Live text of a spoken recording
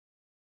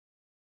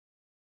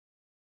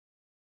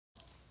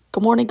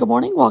Good morning, good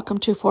morning. Welcome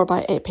to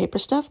 4x8 Paper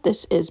Stuff.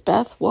 This is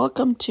Beth.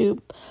 Welcome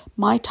to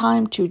my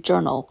time to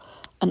journal,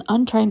 an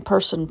untrained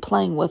person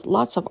playing with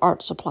lots of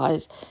art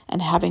supplies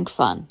and having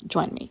fun.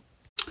 Join me.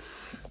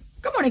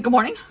 Good morning, good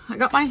morning. I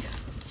got my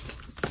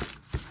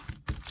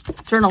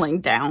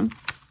journaling down.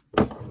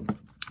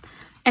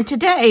 And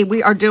today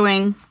we are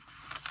doing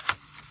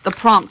the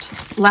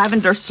prompt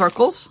lavender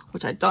circles,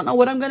 which I don't know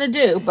what I'm going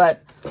to do,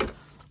 but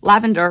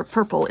lavender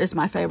purple is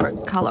my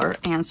favorite color,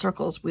 and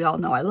circles we all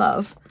know I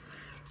love.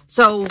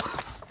 So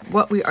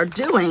what we are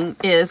doing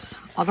is,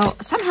 although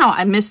somehow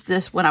I missed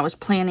this when I was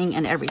planning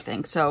and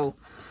everything, so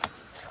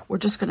we're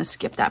just going to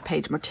skip that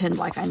page and pretend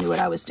like I knew what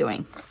I was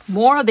doing.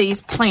 More of these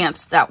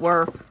plants that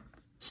were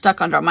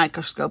stuck under a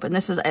microscope, and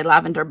this is a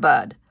lavender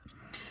bud.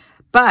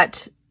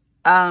 But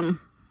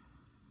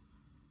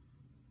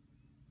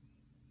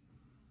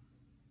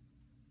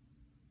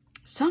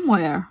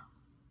somewhere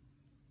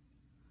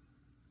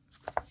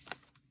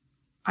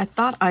I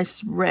thought I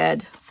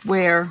read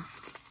where,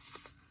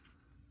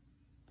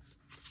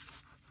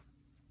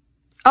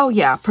 oh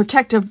yeah,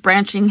 protective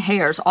branching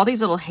hairs. All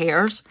these little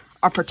hairs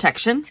are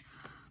protection.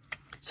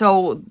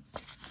 So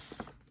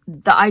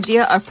the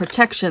idea of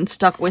protection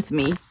stuck with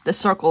me. The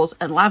circles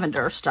and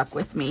lavender stuck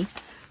with me.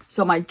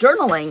 So my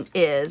journaling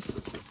is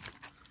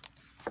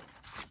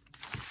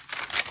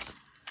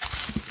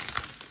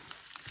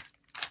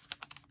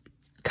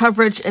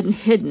coverage and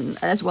hidden,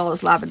 as well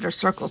as lavender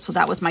circles. So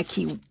that was my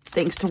key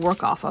things to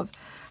work off of.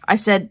 I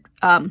said,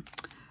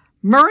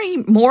 Murray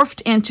morphed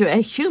into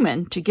a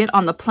human to get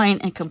on the plane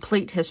and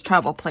complete his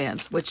travel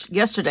plans, which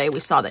yesterday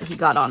we saw that he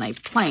got on a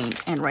plane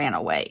and ran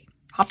away.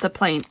 Hopped the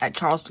plane at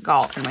Charles de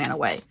Gaulle and ran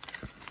away.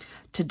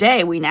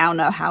 Today we now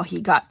know how he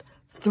got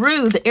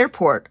through the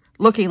airport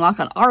looking like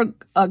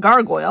a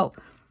gargoyle.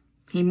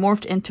 He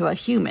morphed into a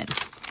human.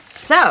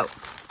 So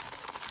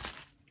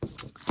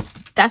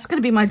that's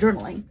going to be my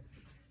journaling.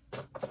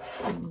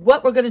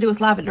 What we're going to do with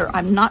lavender,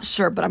 I'm not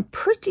sure, but I'm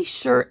pretty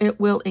sure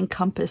it will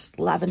encompass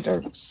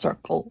lavender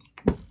circle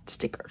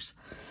stickers.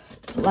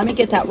 So let me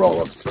get that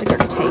roll of sticker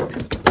tape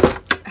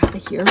out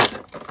of here.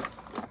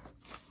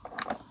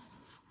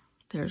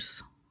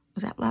 Is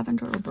that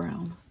lavender or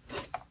brown?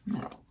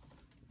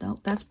 No,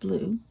 that's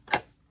blue.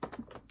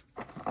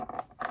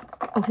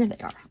 Oh, here they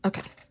are.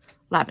 Okay,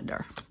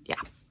 lavender, yeah.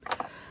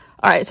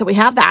 All right, so we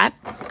have that.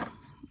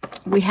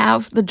 We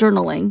have the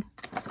journaling,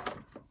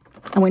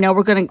 and we know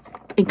we're going to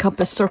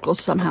encompass circles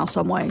somehow,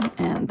 some way,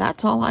 and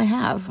that's all I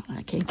have.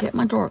 I can't get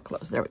my drawer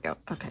closed. There we go.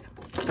 Okay.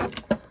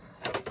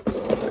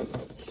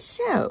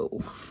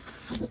 So,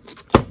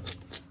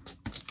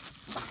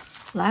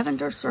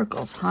 lavender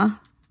circles, huh?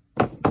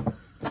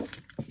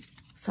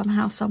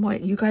 Somehow, some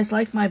way. You guys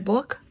like my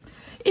book?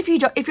 If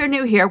you're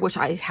new here, which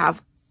I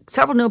have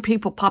several new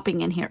people popping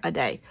in here a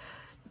day,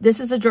 this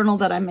is a journal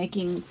that I'm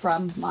making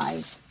from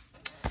my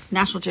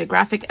National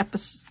Geographic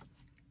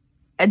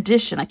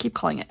edition. I keep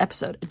calling it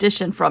episode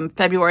edition from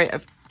February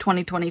of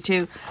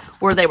 2022,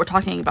 where they were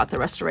talking about the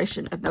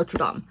restoration of Notre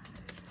Dame.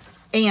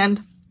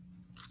 And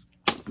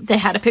they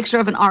had a picture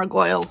of an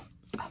gargoyle.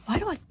 Why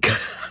do I...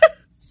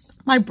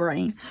 my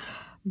brain.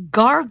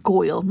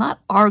 Gargoyle, not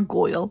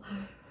argoyle.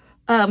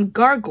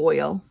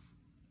 Gargoyle.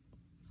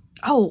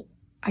 Oh,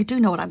 I do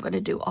know what I'm going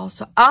to do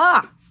also.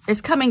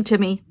 It's coming to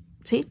me.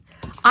 See?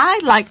 I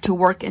like to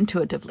work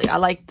intuitively. I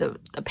like the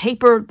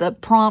paper, the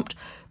prompt,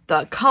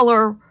 the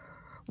color,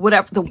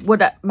 whatever,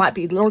 what might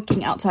be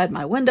lurking outside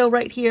my window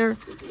right here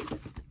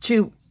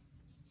to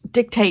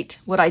dictate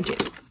what I do.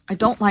 I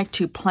don't like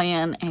to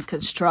plan and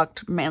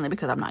construct, mainly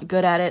because I'm not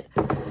good at it.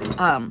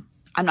 I'm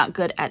not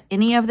good at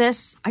any of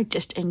this. I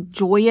just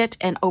enjoy it.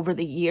 And over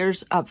the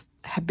years of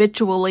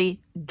habitually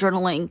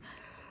journaling,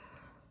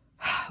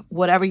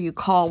 whatever you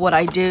call what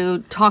I do,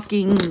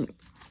 talking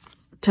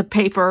to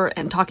paper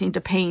and talking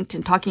to paint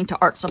and talking to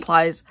art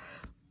supplies,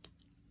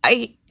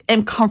 I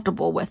am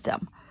comfortable with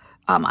them.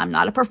 I'm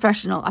not a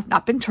professional. I've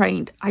not been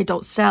trained. I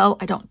don't sell.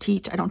 I don't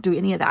teach. I don't do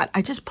any of that.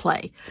 I just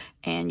play.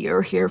 And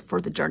you're here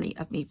for the journey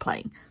of me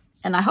playing.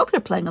 And I hope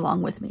you're playing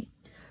along with me.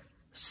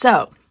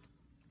 So,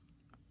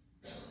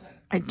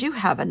 I do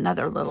have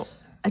another little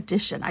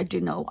addition I do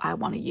know I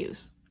want to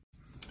use.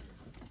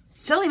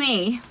 Silly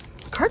me.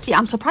 Kurtie,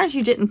 I'm surprised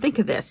you didn't think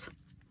of this.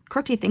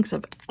 Kurtie thinks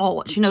of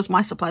all. She knows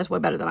my supplies way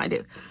better than I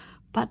do.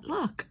 But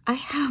look, I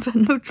have a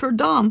Notre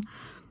Dame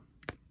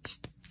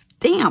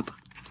stamp.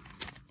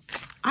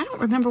 I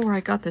don't remember where I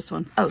got this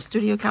one. Oh,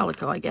 Studio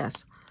Calico, I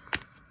guess.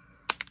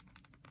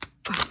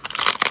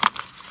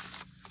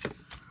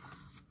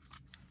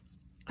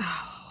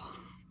 Oh.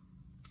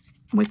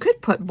 We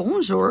could put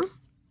Bonjour,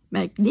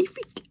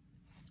 Magnifique.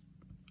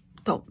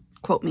 Don't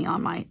quote me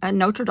on my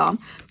Notre Dame.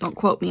 Don't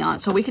quote me on.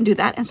 So we can do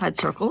that inside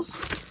circles.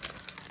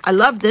 I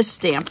love this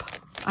stamp.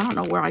 I don't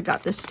know where I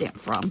got this stamp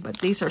from, but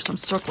these are some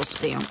circle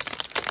stamps.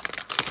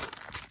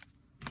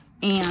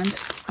 And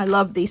I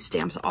love these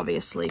stamps,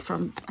 obviously,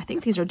 from, I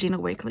think these are Dina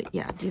Wakley.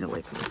 Yeah, Dina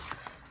Wakley.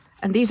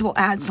 And these will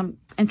add some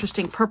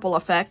interesting purple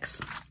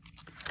effects.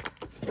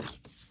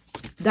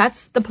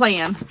 That's the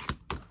plan.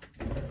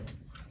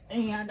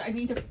 And I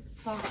need to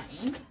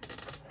find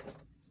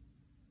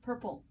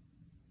purple.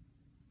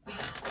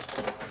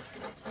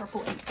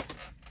 Purple ink.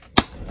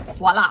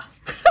 Voila.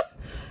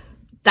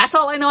 That's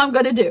all I know I'm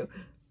going to do.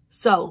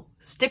 So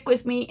stick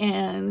with me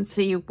and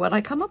see what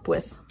I come up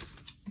with.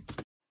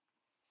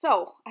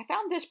 So I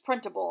found this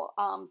printable,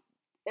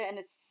 and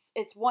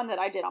it's one that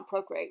I did on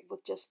Procreate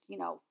with just, you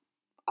know,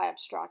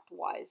 abstract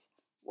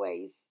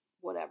ways,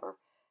 whatever.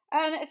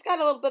 And it's got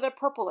a little bit of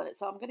purple in it,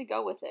 so I'm going to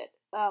go with it.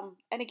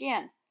 And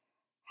again,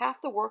 half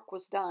the work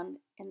was done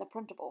in the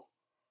printable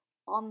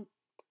on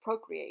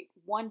Procreate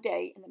one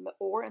day in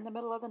the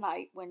middle of the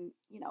night when,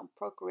 you know,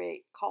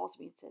 Procreate calls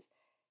me and says,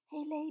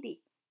 "Hey lady,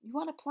 you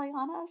want to play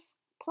on us?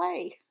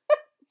 Play."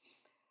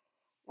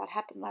 That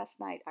happened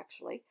last night,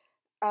 actually.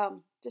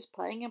 Just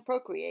playing in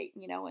Procreate,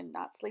 you know, and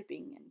not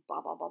sleeping and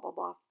blah, blah, blah, blah,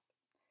 blah.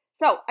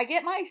 So I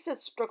get my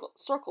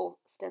circle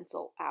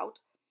stencil out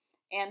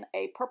and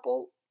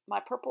my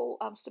purple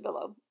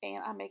Stabilo,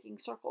 and I'm making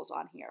circles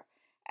on here.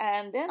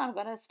 And then I'm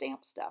going to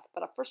stamp stuff.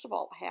 But first of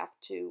all, I have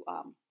to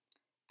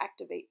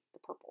activate the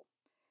purple.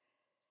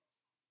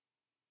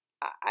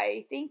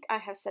 I think I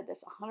have said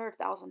this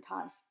 100,000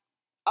 times.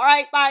 All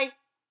right, bye.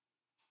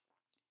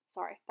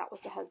 Sorry, that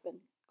was the husband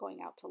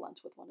going out to lunch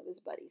with one of his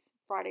buddies.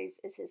 Fridays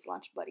is his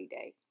lunch buddy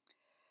day.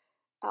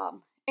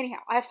 Anyhow,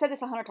 I've said this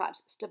 100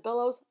 times.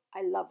 Stabilos,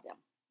 I love them.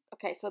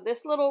 Okay, so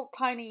this little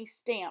tiny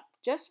stamp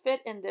just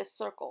fit in this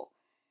circle.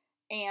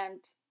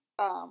 And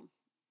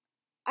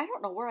I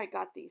don't know where I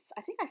got these.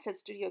 I think I said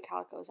Studio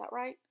Calico. Is that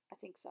right? I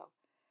think so.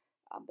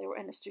 They were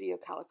in a Studio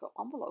Calico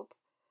envelope.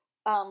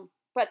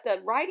 But the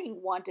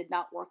writing one did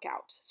not work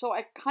out. So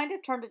I kind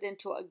of turned it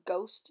into a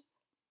ghost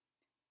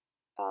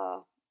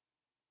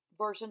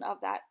version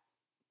of that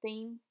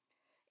theme.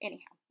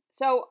 Anyhow,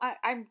 so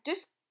I'm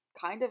just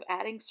kind of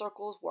adding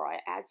circles where I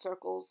add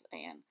circles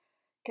and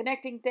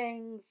connecting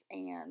things.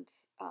 And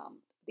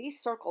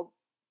these circle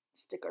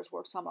stickers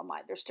were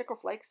their sticker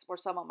flakes were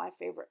some of my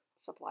favorite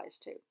supplies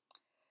too.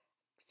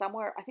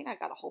 Somewhere, I think I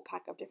got a whole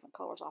pack of different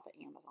colors off of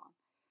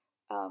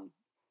Amazon.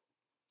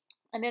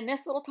 And then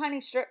this little tiny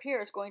strip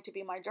here is going to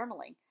be my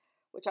journaling,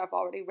 which I've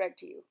already read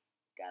to you.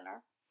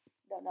 Gunner?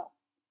 No.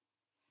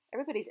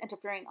 Everybody's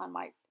interfering on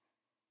my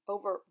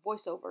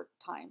voiceover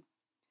time.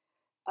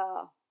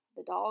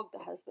 The dog, the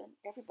husband,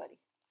 everybody.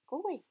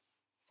 Go away.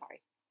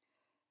 Sorry.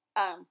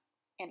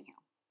 Anyhow.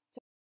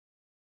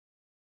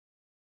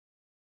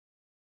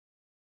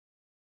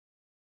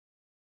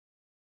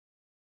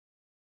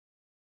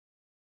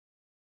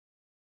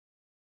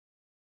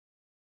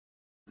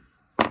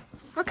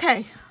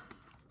 Okay.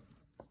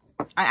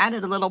 I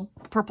added a little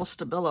purple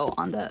Stabilo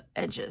on the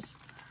edges.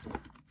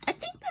 I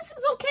think this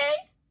is okay.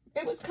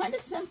 It was kind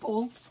of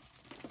simple.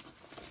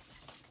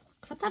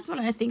 Sometimes when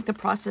I think the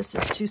process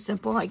is too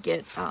simple, I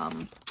get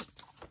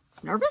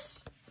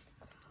nervous.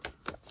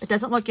 It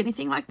doesn't look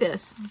anything like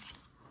this,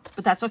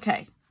 but that's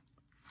okay.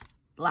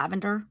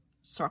 Lavender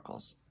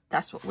circles.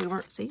 That's what we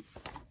were, see?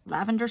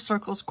 Lavender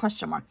circles,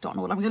 question mark. Don't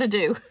know what I'm going to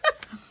do.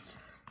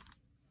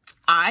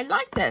 I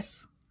like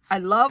this. I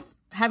love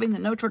having the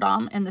Notre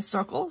Dame in the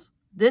circles.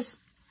 This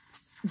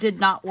did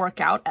not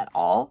work out at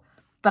all,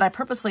 but I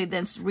purposely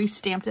then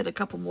re-stamped it a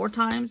couple more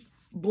times,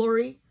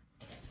 blurry,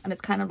 and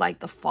it's kind of like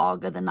the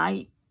fog of the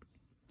night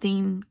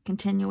theme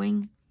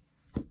continuing.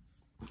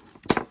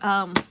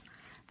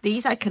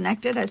 These I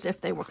connected as if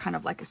they were kind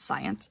of like a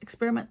science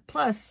experiment.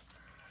 Plus,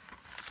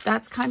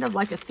 that's kind of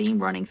like a theme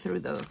running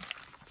through the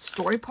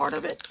story part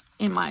of it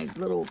in my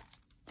little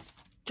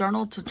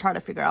journal to try to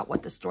figure out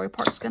what the story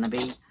part is going to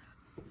be.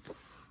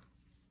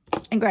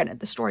 And granted,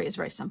 the story is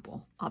very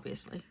simple,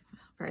 obviously.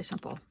 Very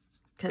simple.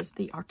 Because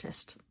the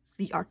artist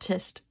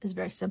is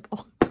very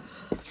simple.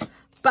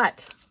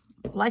 But,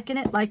 liking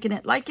it.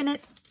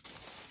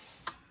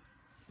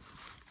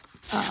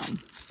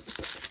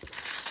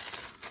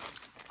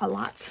 A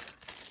lot.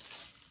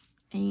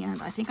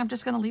 And I think I'm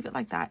just going to leave it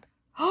like that.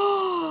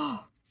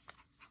 Oh!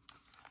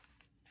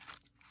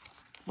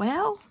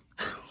 Well,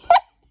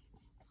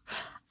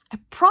 I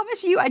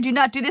promise you I do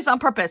not do this on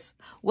purpose.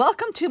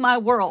 Welcome to my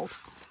world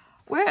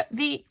where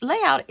the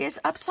layout is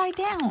upside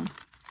down.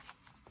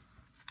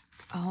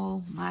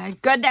 Oh my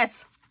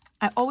goodness.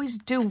 I always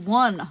do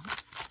one.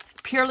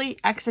 Purely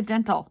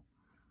accidental.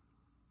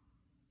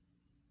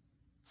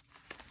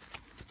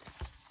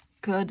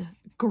 Good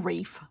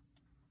grief.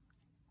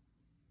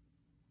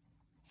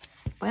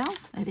 Well,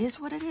 it is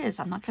what it is.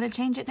 I'm not going to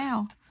change it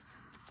now.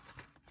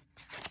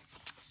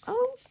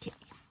 Okay.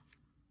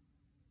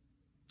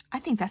 I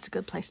think that's a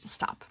good place to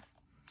stop.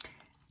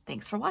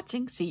 Thanks for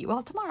watching. See you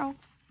all tomorrow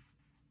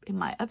in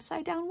my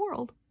upside down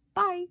world.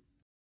 Bye.